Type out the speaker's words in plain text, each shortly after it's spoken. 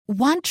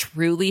Want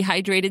truly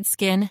hydrated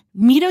skin?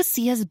 Meet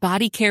Osea's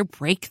Body Care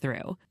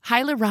Breakthrough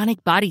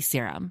Hyaluronic Body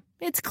Serum.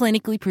 It's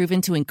clinically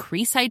proven to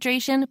increase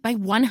hydration by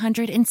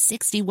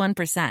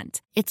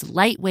 161%. It's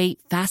lightweight,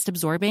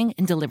 fast-absorbing,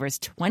 and delivers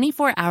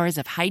 24 hours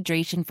of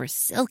hydration for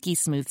silky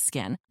smooth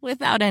skin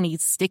without any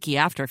sticky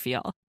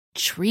afterfeel.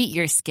 Treat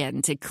your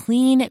skin to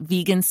clean,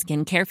 vegan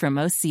skincare from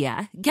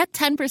Osea. Get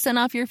 10%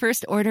 off your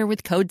first order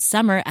with code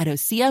SUMMER at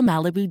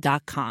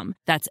OseaMalibu.com.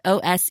 That's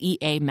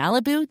OSEA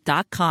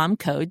Malibu.com,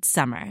 code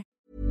SUMMER.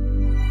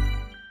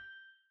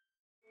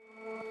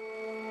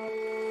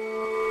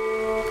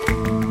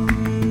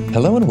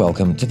 Hello and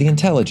welcome to The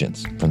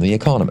Intelligence from The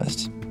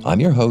Economist. I'm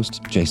your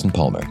host, Jason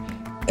Palmer.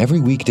 Every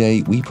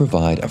weekday, we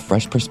provide a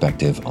fresh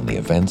perspective on the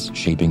events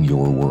shaping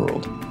your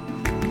world.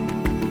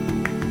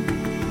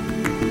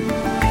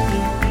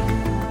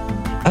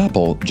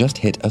 Apple just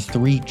hit a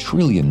 $3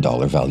 trillion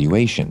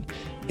valuation.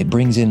 It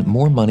brings in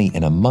more money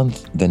in a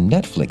month than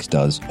Netflix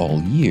does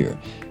all year.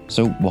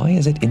 So why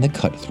is it in the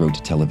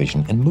cutthroat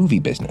television and movie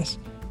business?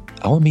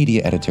 Our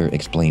media editor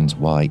explains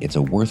why it's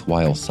a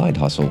worthwhile side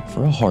hustle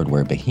for a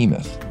hardware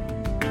behemoth.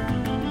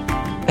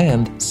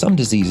 And some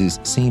diseases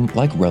seem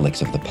like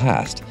relics of the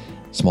past.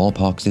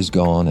 Smallpox is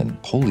gone and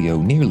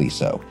polio nearly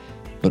so.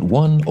 But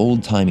one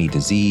old-timey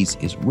disease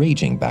is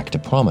raging back to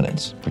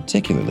prominence,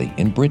 particularly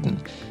in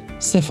Britain: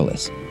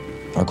 syphilis.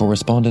 Our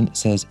correspondent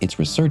says its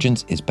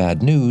resurgence is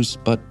bad news,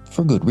 but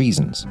for good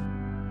reasons.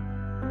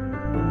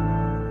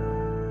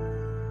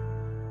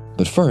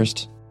 But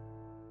first,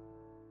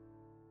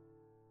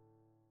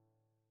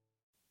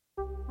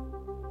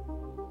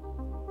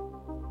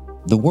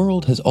 the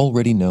world has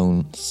already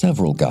known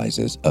several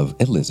guises of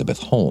Elizabeth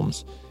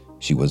Holmes.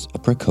 She was a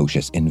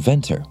precocious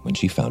inventor when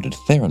she founded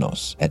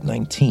Theranos at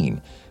 19,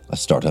 a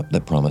startup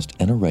that promised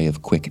an array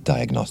of quick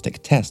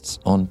diagnostic tests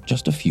on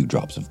just a few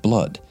drops of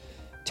blood.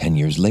 10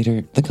 years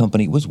later, the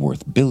company was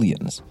worth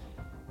billions.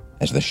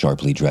 As the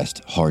sharply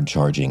dressed,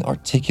 hard-charging,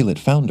 articulate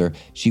founder,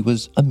 she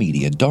was a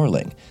media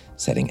darling,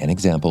 setting an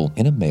example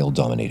in a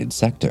male-dominated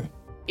sector.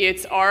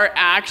 It's our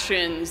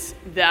actions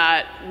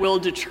that will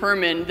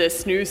determine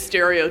this new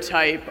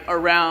stereotype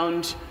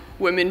around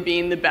women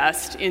being the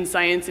best in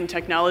science and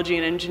technology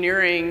and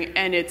engineering,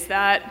 and it's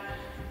that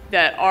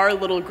our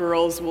little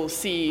girls will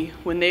see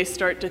when they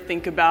start to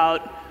think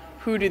about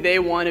who do they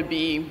want to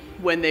be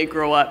when they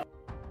grow up.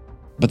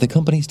 But the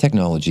company's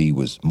technology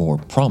was more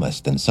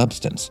promise than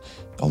substance,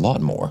 a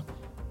lot more.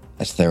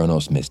 As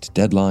Theranos missed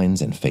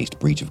deadlines and faced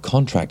breach of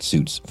contract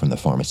suits from the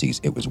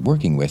pharmacies it was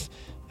working with,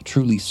 a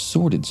truly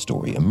sordid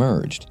story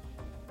emerged.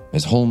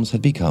 Ms. Holmes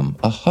had become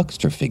a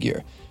huckster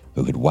figure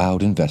who had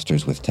wowed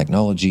investors with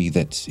technology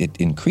that it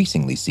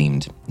increasingly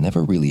seemed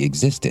never really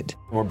existed.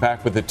 We're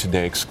back with it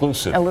today,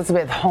 exclusive.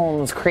 Elizabeth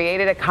Holmes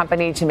created a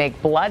company to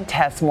make blood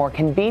tests more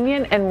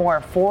convenient and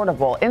more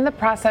affordable. In the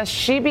process,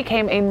 she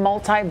became a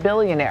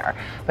multi-billionaire.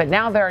 But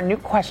now there are new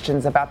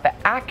questions about the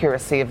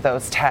accuracy of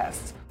those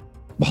tests.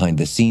 Behind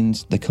the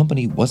scenes, the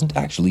company wasn't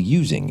actually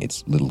using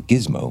its little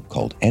gizmo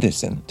called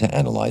Edison to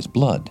analyze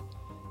blood.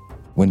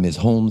 When Ms.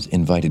 Holmes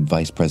invited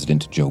Vice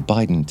President Joe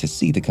Biden to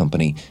see the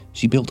company,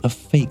 she built a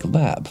fake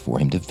lab for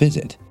him to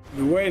visit.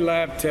 The way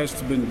lab tests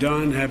have been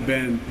done have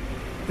been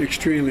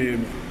extremely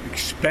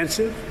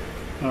expensive.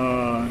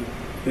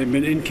 They've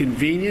been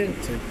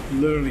inconvenient to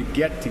literally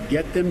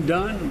get them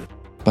done.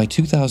 By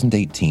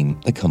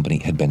 2018, the company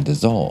had been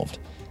dissolved.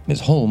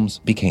 Ms. Holmes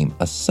became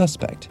a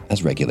suspect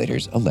as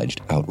regulators alleged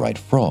outright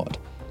fraud.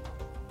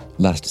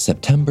 Last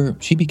September,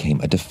 she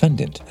became a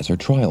defendant as her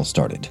trial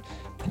started.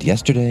 And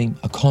yesterday,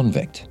 a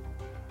convict.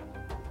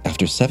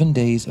 After 7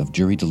 days of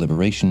jury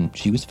deliberation,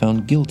 she was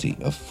found guilty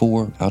of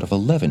 4 out of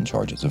 11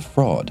 charges of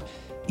fraud,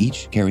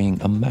 each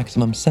carrying a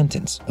maximum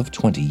sentence of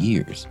 20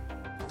 years.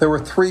 There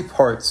were 3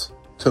 parts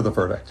to the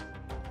verdict.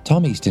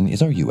 Tom Easton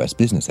is our U.S.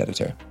 business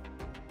editor.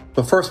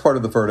 The first part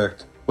of the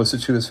verdict was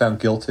that she was found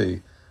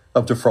guilty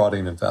of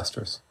defrauding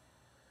investors.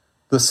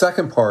 The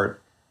second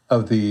part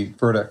of the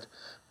verdict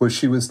was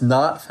she was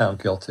not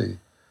found guilty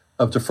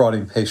of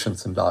defrauding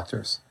patients and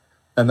doctors.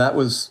 And that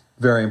was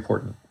very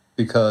important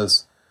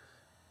because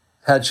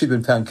had she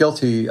been found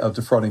guilty of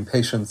defrauding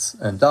patients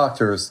and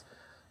doctors,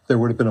 there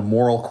would have been a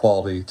moral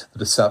quality to the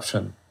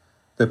deception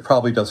that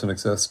probably doesn't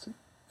exist.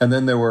 And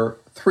then there were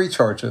 3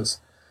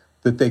 charges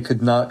that they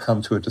could not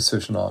come to a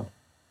decision on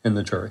in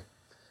the jury.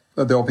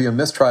 There will be a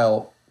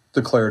mistrial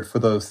declared for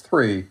those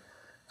 3,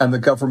 and the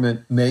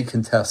government may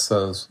contest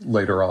those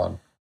later on.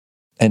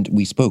 And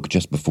we spoke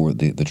just before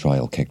the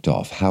trial kicked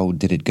off. How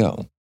did it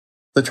go?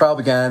 The trial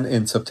began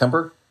in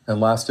September and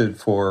lasted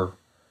for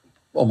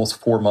almost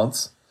 4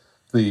 months.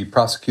 The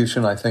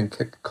prosecution, I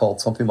think,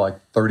 called something like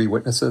 30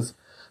 witnesses.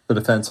 The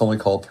defense only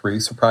called 3.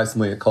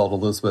 Surprisingly, it called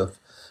Elizabeth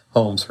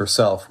Holmes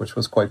herself, which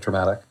was quite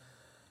dramatic.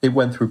 It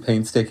went through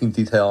painstaking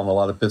detail on a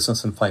lot of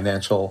business and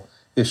financial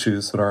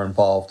issues that are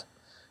involved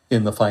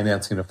in the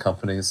financing of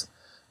companies.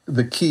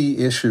 The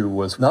key issue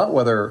was not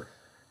whether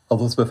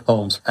Elizabeth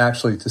Holmes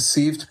actually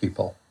deceived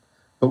people,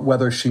 but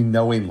whether she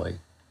knowingly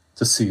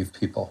deceived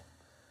people.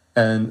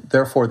 And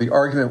therefore, the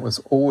argument was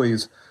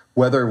always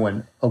whether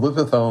when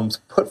Elizabeth Holmes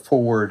put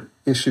forward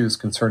issues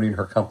concerning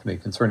her company,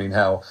 concerning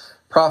how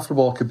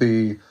profitable it could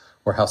be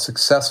or how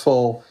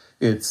successful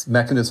its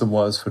mechanism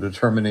was for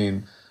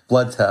determining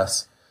blood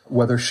tests,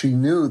 whether she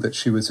knew that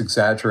she was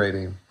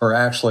exaggerating or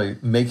actually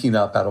making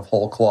up out of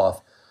whole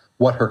cloth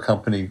what her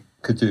company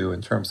could do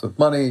in terms of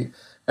money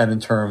and in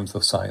terms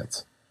of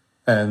science.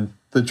 And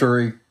the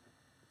jury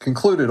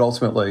concluded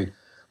ultimately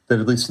that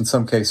at least in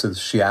some cases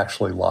she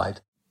actually lied.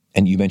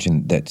 And you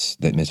mentioned that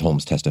Ms.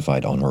 Holmes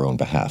testified on her own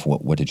behalf.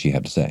 What did she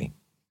have to say?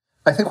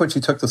 I think when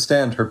she took the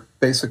stand, her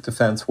basic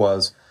defense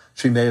was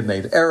she may have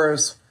made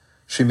errors,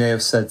 she may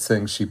have said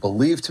things she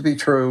believed to be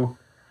true,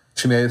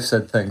 she may have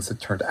said things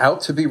that turned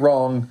out to be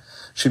wrong,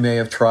 she may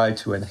have tried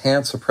to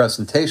enhance a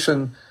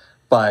presentation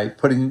by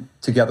putting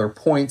together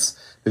points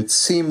that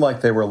seemed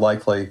like they were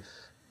likely,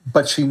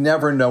 but she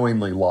never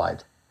knowingly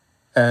lied.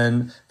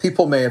 And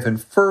people may have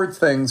inferred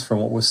things from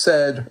what was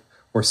said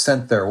or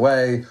sent their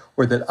way,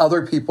 or that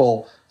other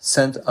people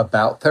sent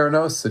about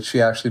Theranos that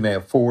she actually may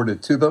have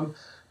forwarded to them,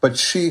 but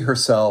she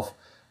herself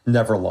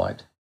never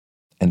lied.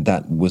 And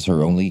that was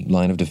her only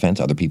line of defense?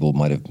 Other people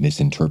might have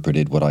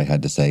misinterpreted what I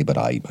had to say, but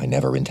I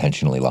never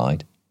intentionally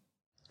lied?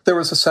 There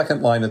was a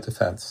second line of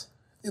defense,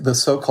 the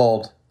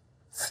so-called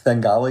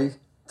Svengali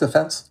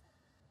defense.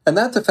 And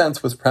that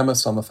defense was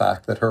premised on the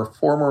fact that her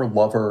former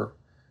lover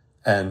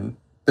and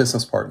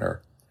business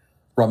partner,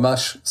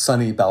 Ramesh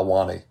Sunny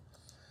Balwani,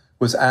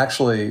 was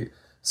actually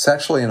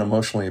sexually and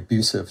emotionally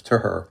abusive to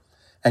her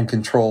and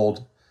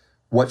controlled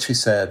what she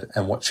said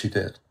and what she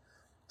did.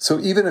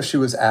 So even if she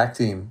was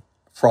acting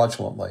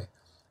fraudulently,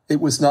 it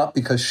was not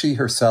because she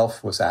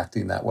herself was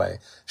acting that way.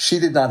 She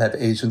did not have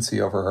agency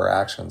over her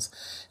actions.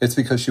 It's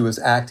because she was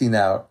acting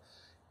out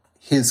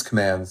his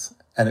commands,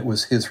 and it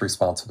was his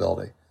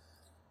responsibility.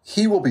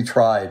 He will be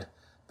tried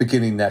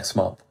beginning next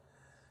month,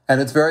 and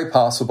it's very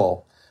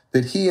possible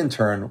that he in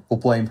turn will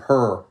blame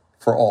her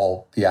for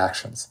all the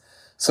actions.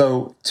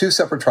 So 2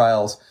 separate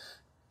trials,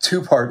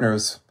 2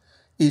 partners,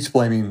 each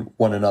blaming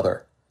one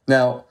another.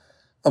 Now,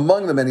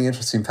 among the many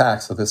interesting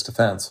facts of this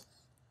defense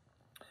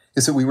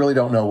is that we really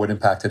don't know what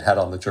impact it had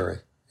on the jury,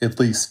 at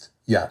least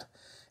yet.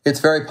 It's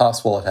very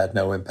possible it had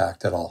no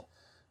impact at all,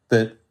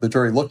 that the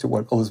jury looked at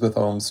what Elizabeth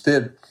Holmes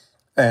did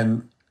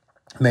and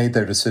made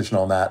their decision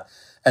on that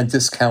and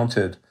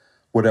discounted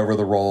whatever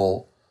the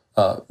role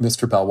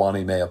Mr.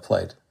 Balwani may have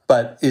played.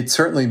 But it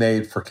certainly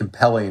made for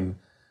compelling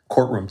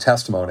courtroom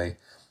testimony,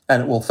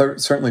 and it will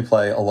certainly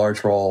play a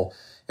large role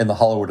in the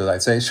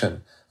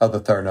Hollywoodization of the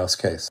Theranos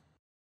case.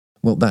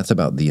 Well, that's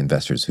about the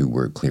investors who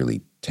were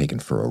clearly taken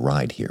for a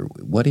ride here.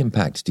 What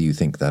impact do you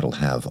think that'll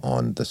have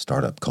on the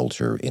startup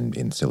culture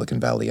in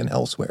Silicon Valley and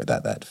elsewhere,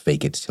 that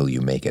fake it till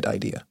you make it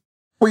idea?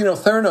 Well,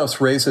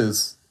 Theranos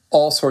raises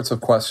all sorts of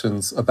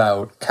questions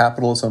about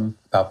capitalism,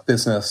 about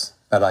business,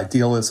 about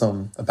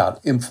idealism,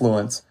 about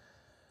influence.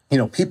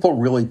 People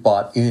really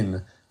bought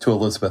in to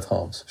Elizabeth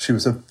Holmes. She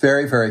was a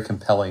very, very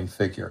compelling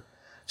figure.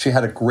 She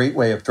had a great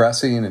way of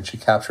dressing, and she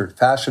captured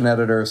fashion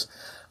editors.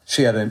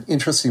 She had an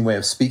interesting way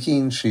of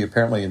speaking. She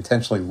apparently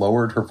intentionally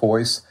lowered her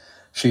voice.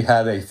 She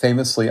had a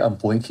famously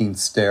unblinking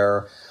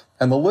stare.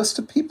 And the list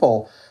of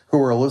people who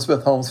were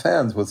Elizabeth Holmes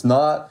fans was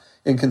not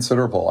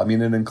inconsiderable. I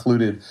mean, it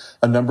included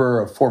a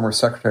number of former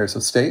secretaries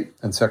of state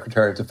and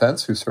secretary of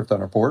defense who served on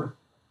her board.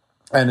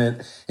 And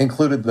it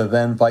included the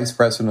then vice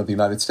president of the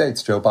United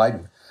States, Joe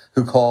Biden,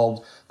 who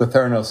called the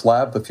Theranos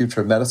lab the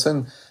future of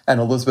medicine and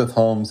Elizabeth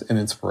Holmes an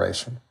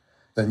inspiration.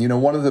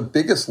 And, one of the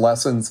biggest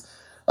lessons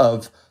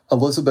of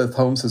Elizabeth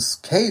Holmes's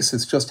case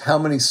is just how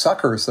many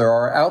suckers there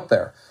are out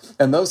there.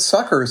 And those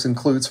suckers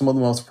include some of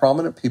the most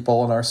prominent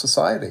people in our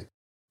society.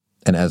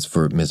 And as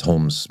for Ms.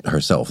 Holmes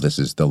herself, this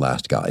is the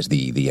last guise,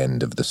 the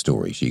end of the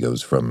story. She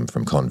goes from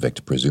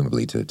convict,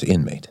 presumably, to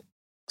inmate.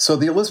 So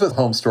the Elizabeth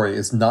Holmes story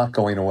is not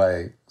going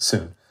away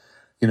soon.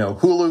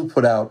 Hulu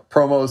put out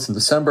promos in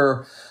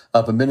December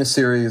of a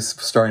miniseries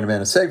starring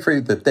Amanda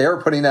Seyfried that they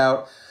are putting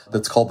out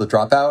that's called The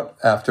Dropout,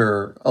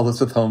 after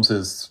Elizabeth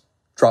Holmes's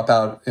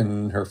dropout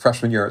in her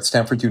freshman year at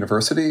Stanford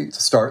University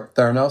to start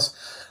Theranos.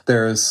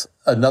 There's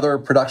another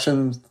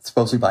production,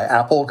 supposedly by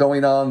Apple,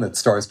 going on that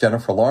stars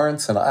Jennifer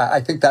Lawrence, and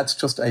I think that's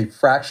just a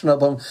fraction of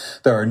them.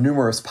 There are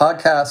numerous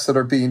podcasts that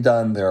are being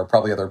done. There are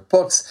probably other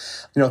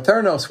books.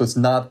 Theranos was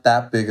not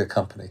that big a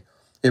company.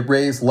 It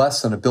raised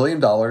less than $1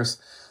 billion.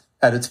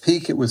 At its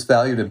peak, it was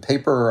valued in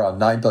paper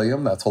around $9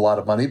 billion. That's a lot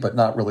of money, but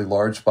not really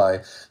large by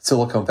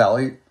Silicon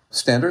Valley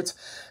standards.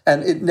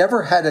 And it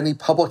never had any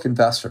public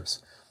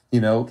investors.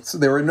 So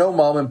there were no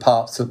mom and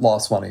pops that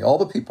lost money. All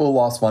the people who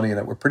lost money in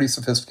it were pretty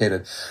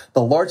sophisticated.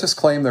 The largest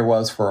claim there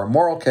was for a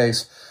moral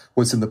case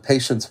was in the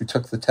patients who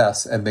took the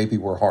tests and maybe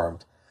were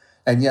harmed.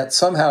 And yet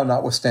somehow,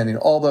 notwithstanding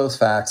all those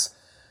facts,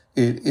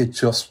 it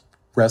just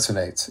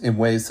resonates in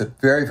ways that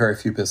very, very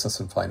few business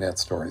and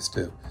finance stories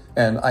do.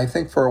 And I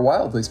think for a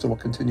while, at least, it will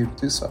continue to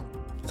do so.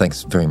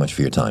 Thanks very much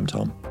for your time,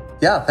 Tom.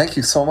 Yeah, thank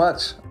you so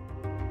much.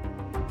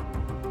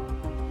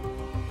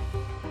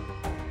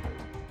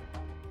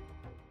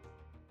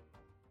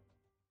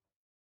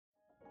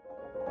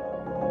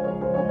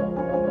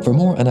 For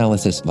more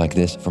analysis like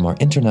this from our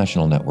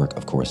international network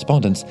of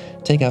correspondents,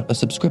 take out a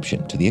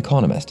subscription to The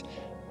Economist.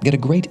 Get a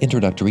great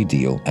introductory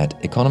deal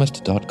at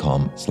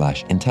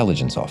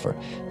economist.com/intelligence offer.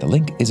 The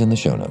link is in the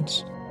show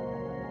notes.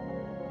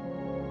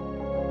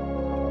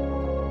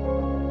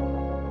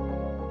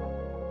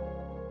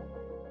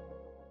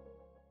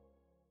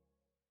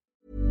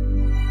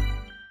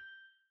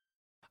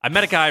 I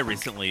met a guy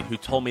recently who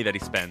told me that he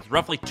spends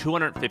roughly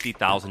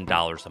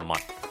 $250,000 a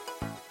month.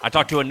 I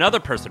talked to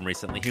another person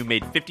recently who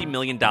made $50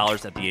 million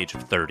at the age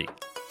of 30.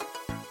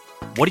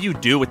 What do you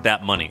do with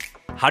that money?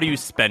 How do you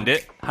spend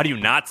it? How do you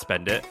not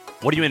spend it?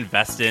 What do you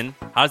invest in?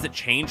 How does it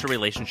change your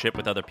relationship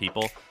with other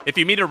people? If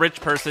you meet a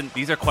rich person,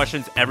 these are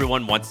questions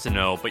everyone wants to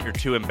know, but you're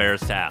too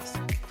embarrassed to ask.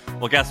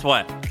 Well, guess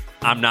what?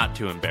 I'm not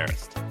too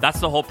embarrassed.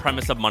 That's the whole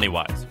premise of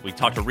MoneyWise. We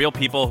talk to real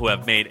people who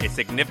have made a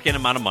significant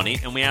amount of money,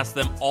 and we ask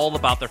them all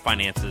about their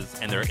finances,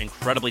 and they're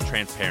incredibly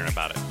transparent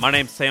about it. My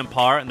name's Sam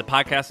Parr, and the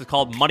podcast is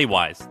called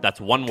MoneyWise.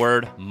 That's one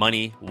word,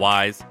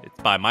 MoneyWise. It's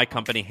by my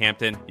company,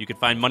 Hampton. You can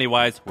find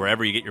MoneyWise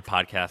wherever you get your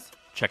podcasts.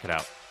 Check it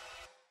out.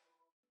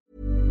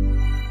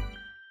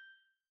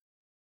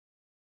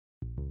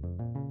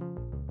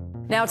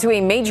 Now to a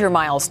major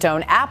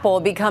milestone,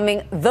 Apple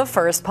becoming the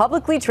first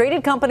publicly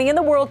traded company in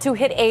the world to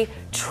hit $1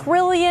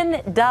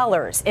 trillion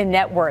in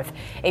net worth.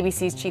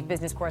 ABC's chief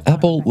business correspondent.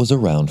 Apple was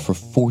around for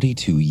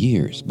 42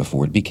 years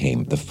before it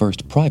became the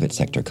first private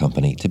sector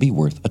company to be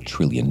worth $1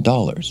 trillion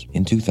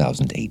in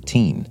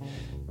 2018.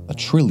 $1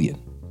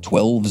 trillion,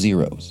 12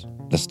 zeros.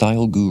 The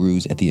style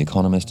gurus at The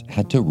Economist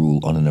had to rule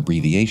on an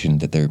abbreviation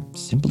that there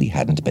simply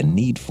hadn't been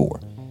need for.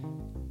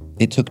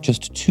 It took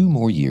just 2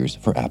 more years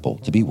for Apple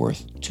to be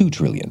worth $2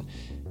 trillion.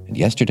 And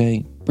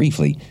yesterday,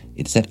 briefly,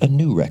 it set a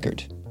new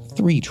record,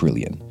 $3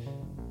 trillion.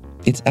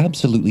 It's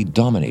absolutely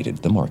dominated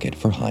the market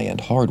for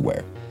high-end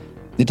hardware.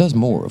 It does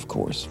more, of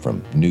course,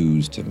 from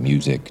news to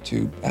music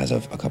to, as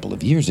of a couple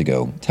of years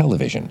ago,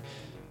 television.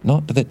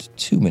 Not that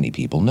too many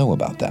people know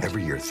about that.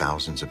 Every year,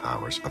 thousands of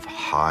hours of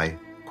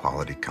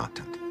high-quality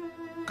content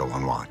go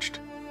unwatched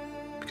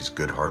because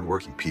good,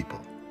 hardworking people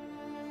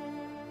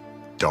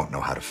don't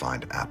know how to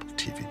find Apple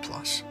TV+.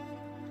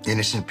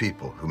 Innocent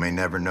people who may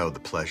never know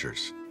the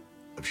pleasures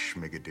of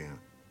Schmigadoon.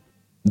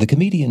 The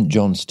comedian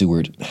Jon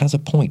Stewart has a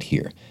point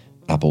here.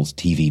 Apple's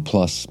TV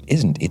Plus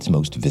isn't its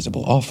most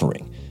visible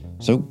offering.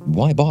 So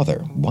why bother?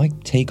 Why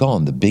take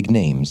on the big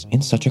names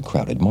in such a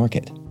crowded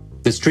market?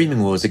 The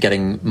streaming wars are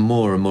getting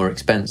more and more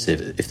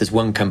expensive. If there's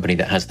one company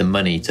that has the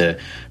money to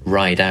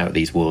ride out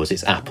these wars,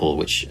 it's Apple,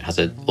 which has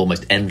an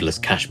almost endless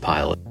cash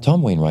pile.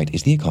 Tom Wainwright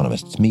is The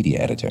Economist's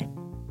media editor.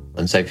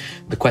 And so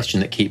the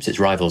question that keeps its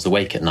rivals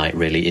awake at night,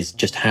 really, is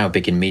just how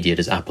big in media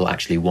does Apple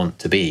actually want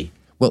to be?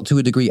 Well, to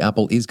a degree,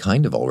 Apple is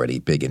kind of already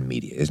big in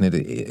media, isn't it?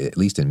 At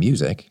least in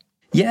music.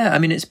 Yeah, I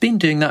mean, it's been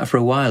doing that for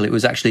a while. It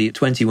was actually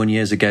 21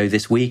 years ago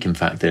this week, in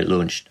fact, that it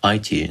launched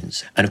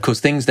iTunes. And of course,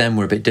 things then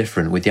were a bit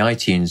different. With the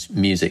iTunes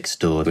music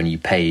store, when you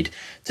paid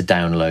to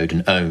download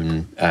and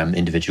own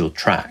individual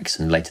tracks,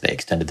 and later they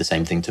extended the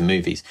same thing to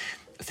movies.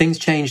 Things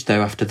changed,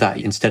 though, after that.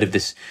 Instead of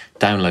this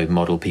download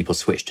model, people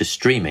switched to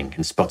streaming,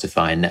 and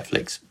Spotify and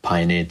Netflix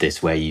pioneered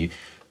this, where you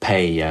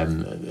pay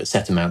a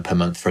set amount per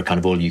month for a kind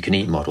of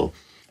all-you-can-eat model.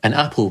 And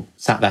Apple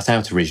sat that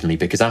out originally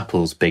because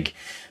Apple's big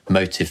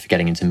motive for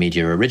getting into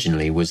media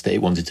originally was that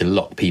it wanted to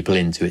lock people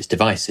into its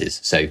devices.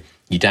 So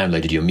you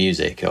downloaded your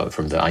music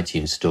from the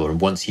iTunes store,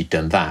 and once you'd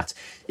done that,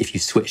 if you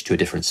switched to a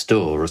different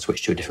store or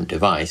switched to a different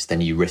device,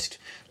 then you risked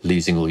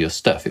losing all your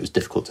stuff. It was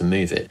difficult to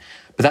move it.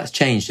 But that's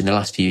changed in the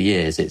last few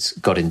years. It's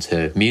got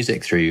into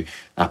music through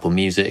Apple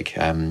Music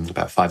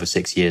about 5 or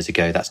 6 years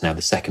ago. That's now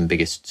the second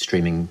biggest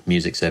streaming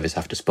music service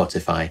after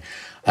Spotify.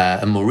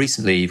 And more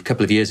recently, a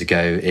couple of years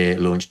ago, it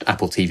launched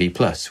Apple TV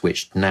Plus,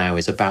 which now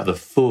is about the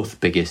 4th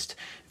biggest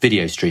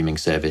video streaming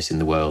service in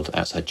the world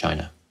outside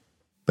China.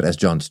 But as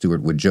Jon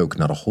Stewart would joke,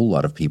 not a whole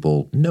lot of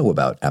people know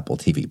about Apple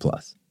TV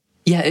Plus.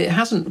 Yeah, it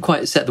hasn't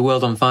quite set the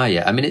world on fire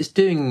yet. I mean, it's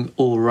doing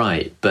all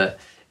right, but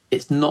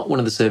it's not one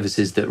of the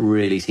services that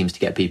really seems to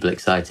get people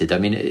excited. I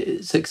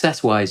mean,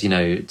 success-wise,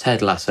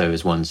 Ted Lasso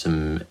has won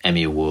some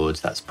Emmy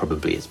Awards. That's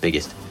probably its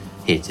biggest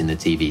hit in the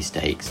TV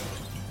stakes.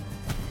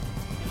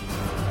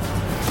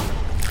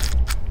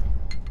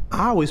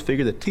 I always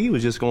figured that tea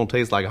was just going to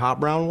taste like hot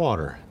brown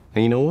water.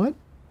 And you know what?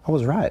 I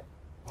was right.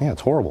 Yeah,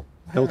 it's horrible.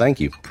 No, thank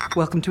you.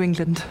 Welcome to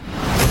England.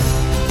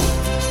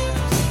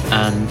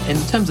 And in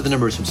terms of the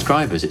number of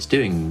subscribers, it's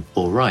doing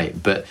all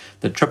right. But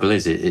the trouble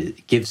is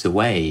it gives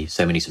away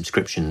so many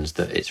subscriptions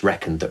that it's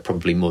reckoned that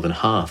probably more than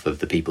half of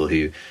the people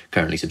who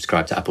currently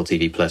subscribe to Apple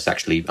TV Plus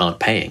actually aren't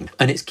paying.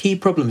 And its key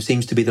problem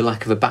seems to be the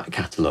lack of a back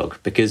catalogue,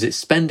 because it's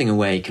spending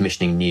away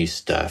commissioning new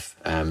stuff.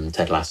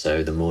 Ted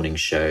Lasso, The Morning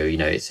Show,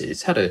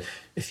 it's had a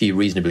few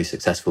reasonably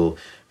successful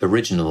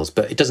originals,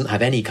 but it doesn't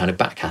have any kind of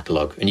back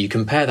catalogue. And you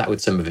compare that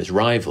with some of its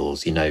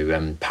rivals,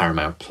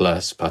 Paramount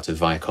Plus, part of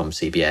Viacom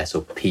CBS,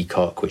 or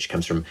Peacock, which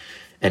comes from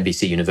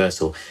NBC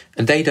Universal.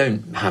 And they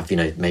don't have,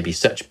 maybe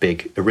such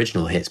big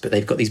original hits, but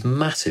they've got these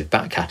massive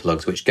back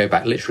catalogues which go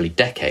back literally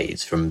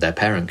decades from their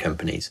parent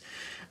companies.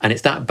 And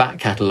it's that back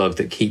catalogue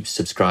that keeps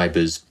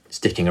subscribers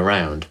sticking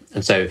around.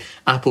 And so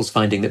Apple's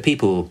finding that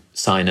people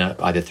sign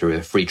up either through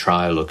a free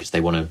trial or because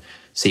they want to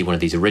see one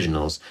of these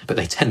originals, but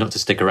they tend not to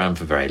stick around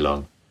for very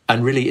long.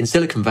 And really, in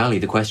Silicon Valley,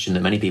 the question that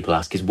many people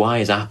ask is, why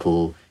is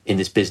Apple in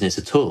this business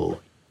at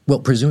all? Well,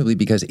 presumably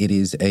because it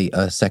is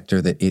a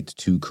sector that it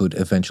too could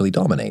eventually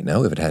dominate,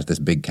 no? If it has this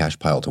big cash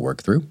pile to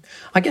work through.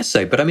 I guess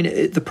so, but I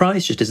mean, the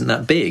prize just isn't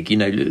that big. You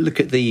know, look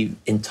at the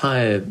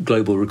entire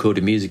global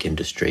recorded music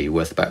industry,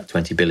 worth about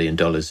 $20 billion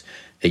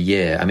a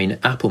year. I mean,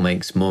 Apple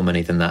makes more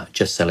money than that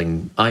just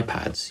selling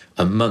iPads.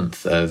 A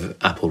month of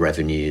Apple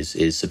revenues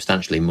is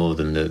substantially more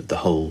than the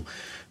whole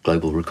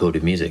global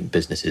recorded music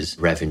business's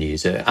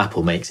revenues.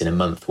 Apple makes in a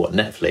month what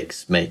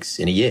Netflix makes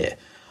in a year.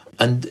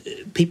 And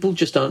people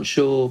just aren't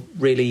sure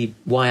really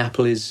why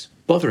Apple is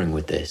bothering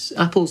with this.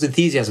 Apple's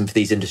enthusiasm for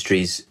these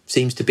industries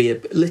seems to be a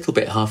little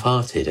bit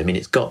half-hearted. I mean,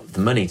 it's got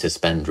the money to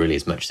spend really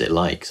as much as it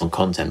likes on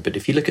content. But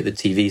if you look at the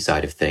TV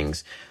side of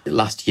things,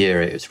 last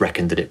year it was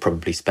reckoned that it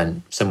probably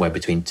spent somewhere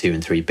between 2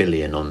 and 3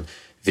 billion on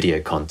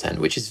video content,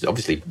 which is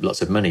obviously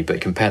lots of money.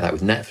 But compare that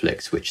with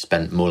Netflix, which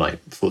spent more like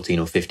 14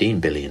 or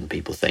 15 billion,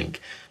 people think.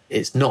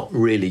 It's not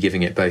really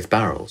giving it both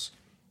barrels.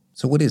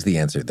 So what is the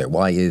answer there?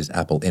 Why is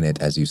Apple in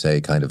it, as you say,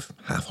 kind of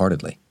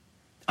half-heartedly?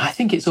 I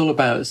think it's all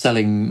about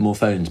selling more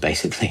phones,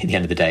 basically, at the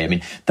end of the day. I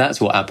mean, that's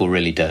what Apple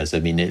really does. I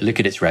mean, look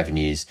at its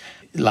revenues.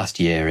 Last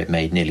year, it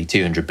made nearly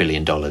 $200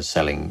 billion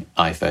selling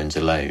iPhones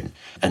alone.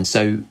 And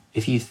so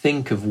if you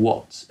think of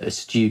what a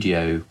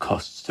studio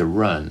costs to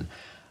run,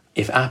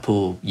 if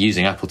Apple,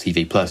 using Apple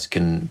TV Plus,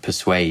 can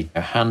persuade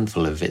a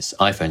handful of its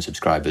iPhone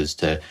subscribers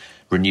to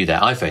renew their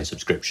iPhone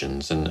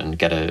subscriptions and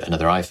get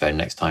another iPhone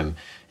next time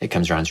it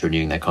comes around to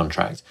renewing their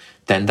contract,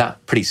 then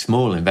that pretty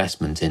small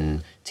investment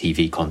in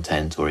TV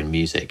content or in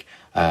music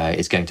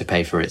is going to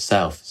pay for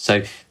itself.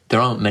 So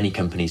there aren't many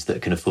companies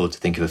that can afford to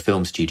think of a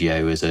film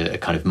studio as a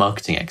kind of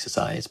marketing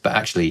exercise. But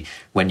actually,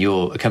 when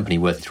you're a company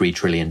worth $3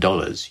 trillion,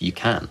 you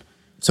can.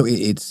 So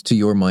it's, to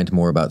your mind,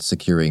 more about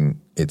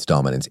securing its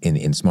dominance in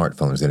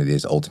smartphones than it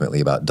is ultimately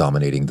about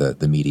dominating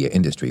the media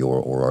industry,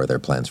 or are there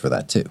plans for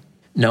that too?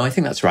 No, I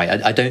think that's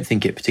right. I don't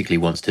think it particularly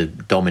wants to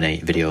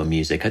dominate video and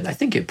music. I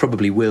think it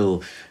probably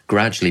will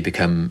gradually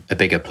become a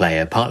bigger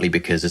player, partly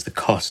because as the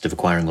cost of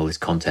acquiring all this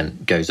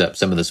content goes up,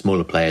 some of the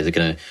smaller players are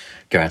going to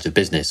go out of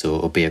business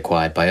or be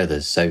acquired by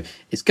others. So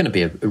it's going to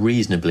be a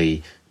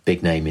reasonably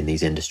big name in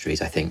these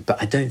industries, I think. But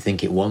I don't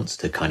think it wants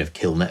to kind of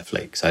kill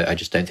Netflix. I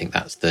just don't think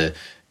that's the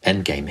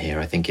end game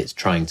here. I think it's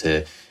trying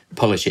to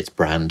polish its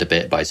brand a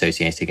bit by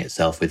associating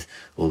itself with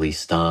all these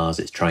stars.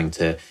 It's trying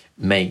to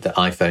make the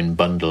iPhone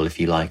bundle, if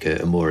you like,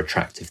 a more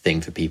attractive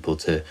thing for people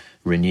to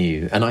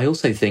renew. And I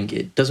also think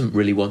it doesn't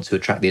really want to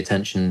attract the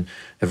attention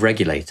of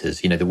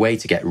regulators. You know, the way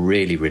to get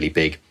really, really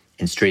big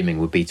in streaming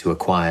would be to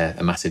acquire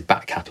a massive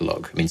back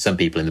catalogue. I mean, some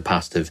people in the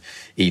past have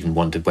even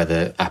wondered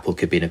whether Apple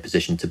could be in a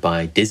position to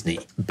buy Disney.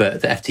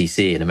 But the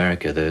FTC in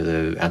America,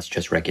 the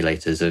antitrust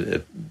regulators,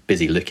 are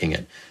busy looking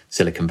at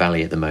Silicon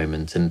Valley at the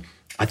moment. And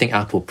I think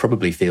Apple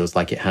probably feels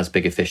like it has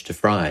bigger fish to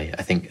fry.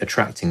 I think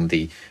attracting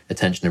the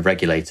attention of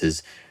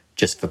regulators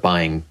just for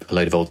buying a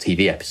load of old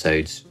TV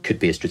episodes could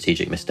be a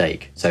strategic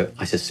mistake. So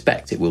I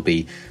suspect it will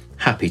be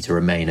happy to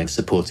remain a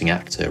supporting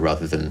actor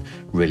rather than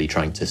really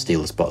trying to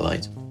steal the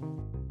spotlight.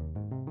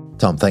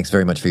 Tom, thanks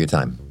very much for your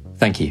time.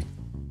 Thank you.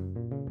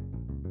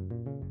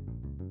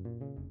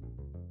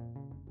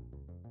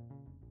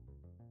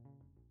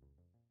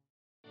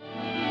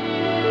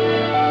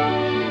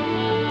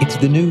 It's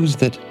the news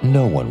that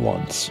no one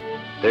wants.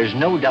 There's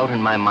no doubt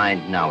in my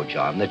mind now,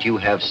 John, that you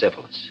have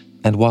syphilis.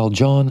 And while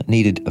John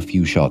needed a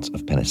few shots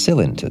of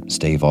penicillin to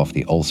stave off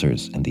the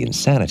ulcers and the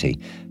insanity,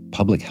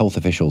 public health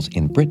officials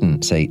in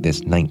Britain say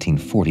this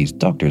 1940s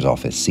doctor's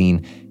office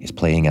scene is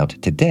playing out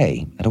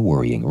today at a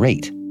worrying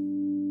rate.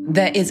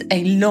 There is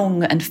a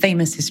long and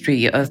famous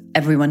history of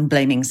everyone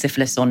blaming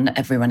syphilis on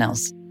everyone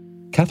else.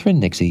 Catherine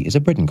Nixie is a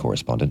Britain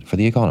correspondent for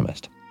The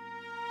Economist.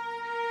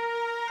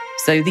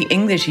 So the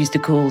English used to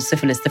call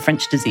syphilis the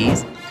French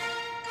disease.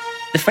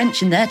 The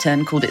French, in their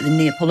turn, called it the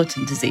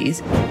Neapolitan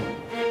disease.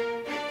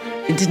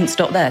 It didn't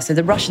stop there. So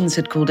the Russians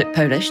had called it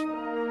Polish.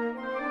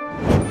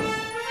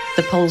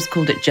 The Poles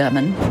called it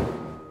German.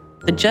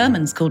 The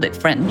Germans called it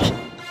French.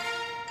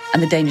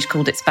 And the Danish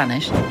called it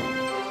Spanish.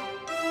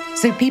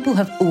 So people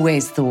have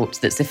always thought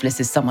that syphilis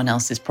is someone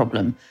else's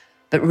problem,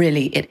 but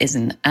really it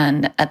isn't.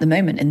 And at the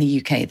moment in the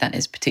UK, that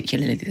is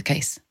particularly the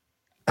case.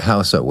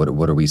 How so?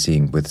 What are we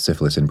seeing with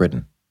syphilis in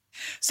Britain?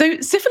 So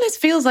syphilis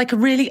feels like a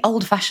really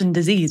old-fashioned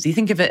disease. You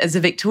think of it as a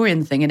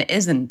Victorian thing, and it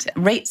isn't.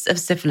 Rates of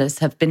syphilis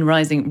have been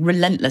rising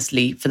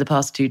relentlessly for the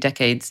past 2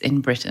 decades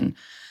in Britain.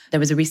 There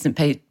was a recent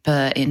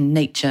paper in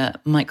Nature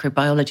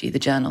Microbiology, the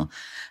journal,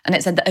 and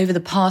it said that over the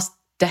past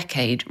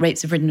decade,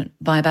 rates have risen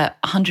by about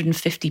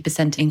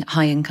 150% in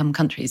high-income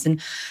countries,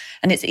 and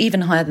it's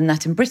even higher than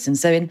that in Britain.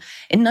 So in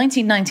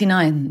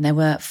 1999, there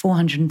were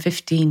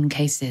 415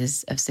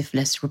 cases of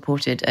syphilis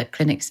reported at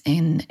clinics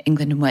in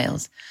England and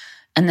Wales.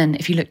 And then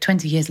if you look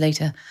 20 years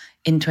later,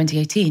 in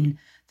 2018,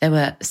 there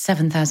were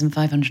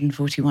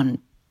 7,541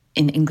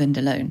 in England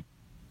alone.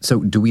 So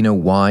do we know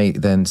why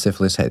then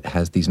syphilis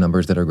has these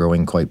numbers that are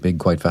growing quite big,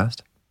 quite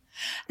fast?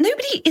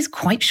 Nobody is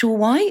quite sure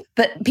why,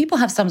 but people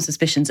have some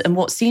suspicions. And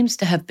what seems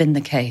to have been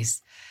the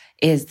case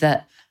is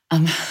that,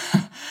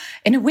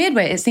 in a weird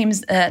way, it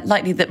seems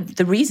likely that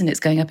the reason it's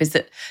going up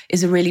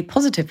is a really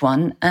positive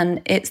one.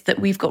 And it's that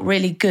we've got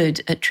really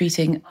good at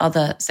treating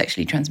other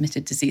sexually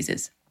transmitted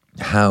diseases.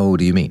 How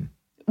do you mean?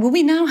 Well,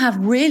 we now have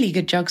really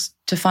good drugs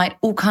to fight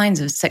all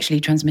kinds of sexually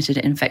transmitted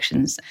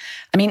infections.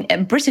 I mean,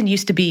 Britain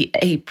used to be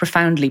a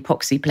profoundly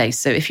poxy place.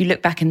 So if you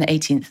look back in the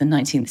 18th and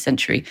 19th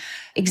century,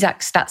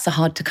 exact stats are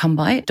hard to come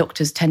by.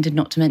 Doctors tended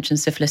not to mention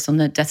syphilis on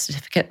the death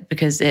certificate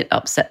because it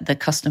upset the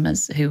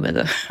customers who were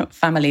the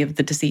family of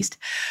the deceased.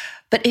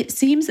 But it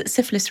seems that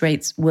syphilis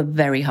rates were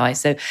very high.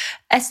 So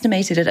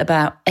estimated at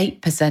about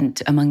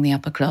 8% among the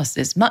upper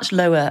classes, much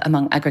lower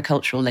among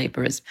agricultural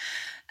labourers.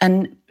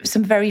 And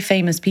some very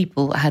famous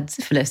people had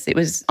syphilis. It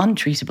was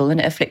untreatable and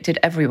it afflicted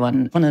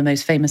everyone. One of the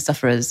most famous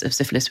sufferers of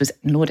syphilis was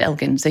Lord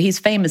Elgin. So he's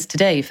famous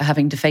today for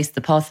having defaced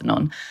the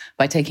Parthenon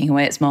by taking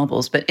away its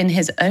marbles. But in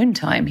his own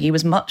time, he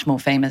was much more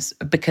famous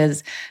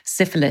because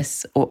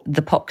syphilis, or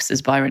the pox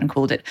as Byron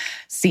called it,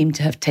 seemed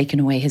to have taken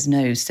away his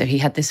nose. So he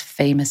had this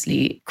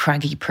famously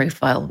craggy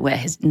profile where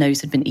his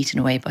nose had been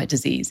eaten away by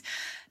disease.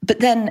 But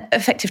then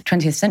effective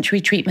 20th century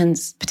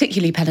treatments,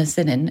 particularly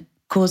penicillin,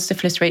 caused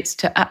syphilis rates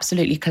to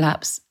absolutely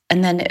collapse.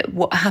 And then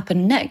what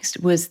happened next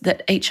was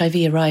that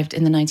HIV arrived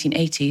in the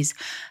 1980s,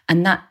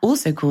 and that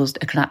also caused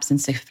a collapse in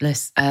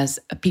syphilis as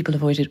people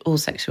avoided all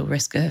sexual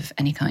risk of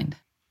any kind.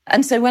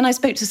 And so when I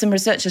spoke to some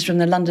researchers from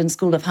the London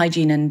School of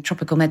Hygiene and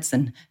Tropical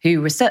Medicine who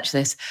research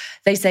this,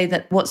 they say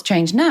that what's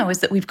changed now is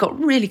that we've got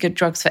really good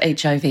drugs for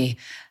HIV.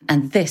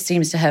 And this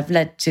seems to have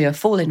led to a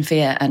fall in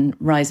fear and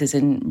rises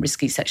in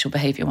risky sexual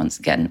behaviour once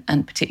again,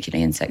 and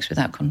particularly in sex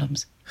without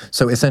condoms.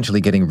 So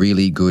essentially getting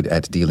really good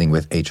at dealing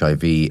with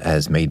HIV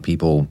has made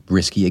people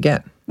risky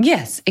again.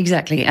 Yes,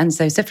 exactly. And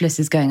so syphilis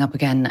is going up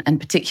again,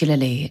 and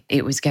particularly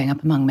it was going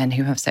up among men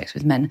who have sex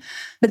with men.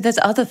 But there's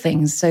other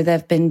things. So there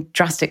have been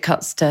drastic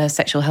cuts to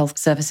sexual health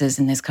services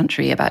in this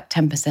country, about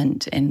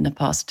 10% in the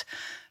past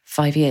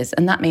 5 years.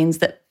 And that means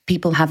that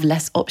people have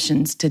less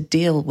options to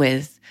deal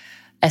with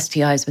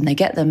STIs when they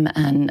get them,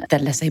 and they're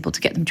less able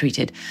to get them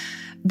treated.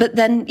 But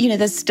then,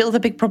 there's still the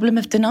big problem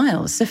of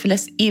denial.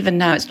 Syphilis, even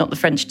now it's not the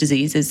French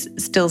disease, is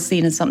still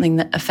seen as something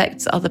that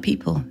affects other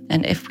people.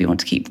 And if we want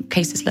to keep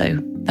cases low,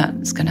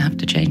 that's going to have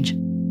to change.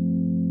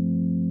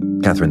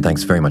 Catherine,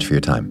 thanks very much for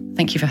your time.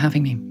 Thank you for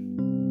having me.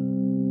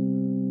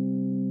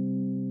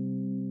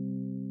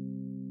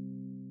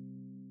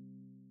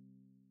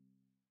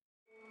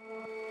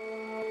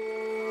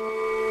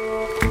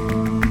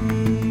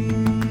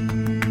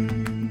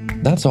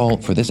 That's all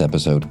for this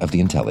episode of The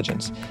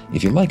Intelligence.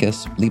 If you like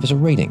us, leave us a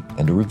rating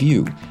and a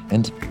review,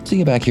 and see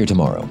you back here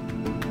tomorrow.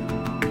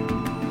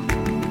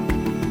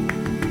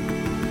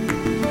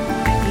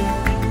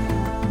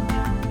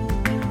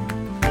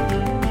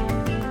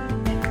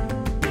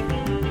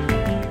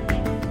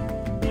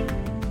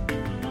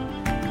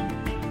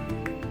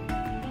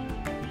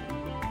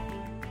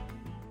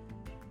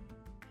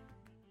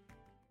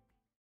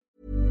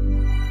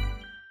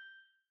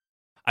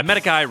 I met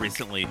a guy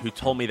recently who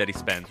told me that he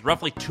spends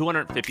roughly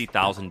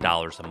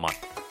 $250,000 a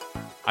month.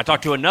 I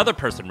talked to another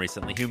person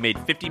recently who made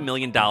 $50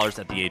 million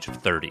at the age of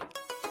 30.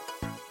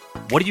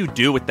 What do you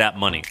do with that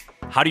money?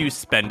 How do you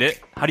spend it?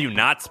 How do you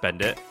not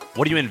spend it?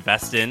 What do you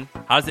invest in?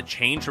 How does it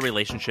change your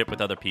relationship with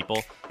other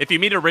people? If you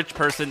meet a rich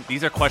person,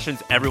 these are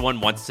questions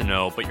everyone wants to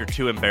know, but you're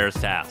too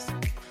embarrassed to ask.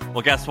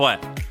 Well, guess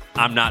what?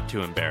 I'm not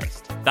too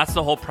embarrassed. That's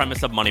the whole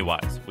premise of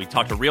MoneyWise. We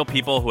talk to real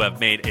people who have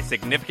made a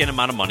significant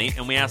amount of money,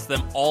 and we ask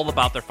them all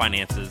about their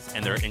finances,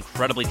 and they're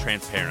incredibly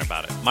transparent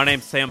about it. My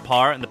name's Sam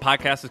Parr, and the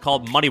podcast is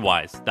called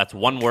MoneyWise. That's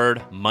one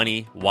word,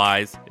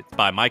 MoneyWise. It's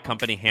by my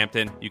company,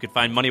 Hampton. You can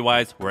find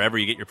MoneyWise wherever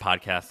you get your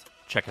podcasts.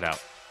 Check it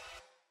out.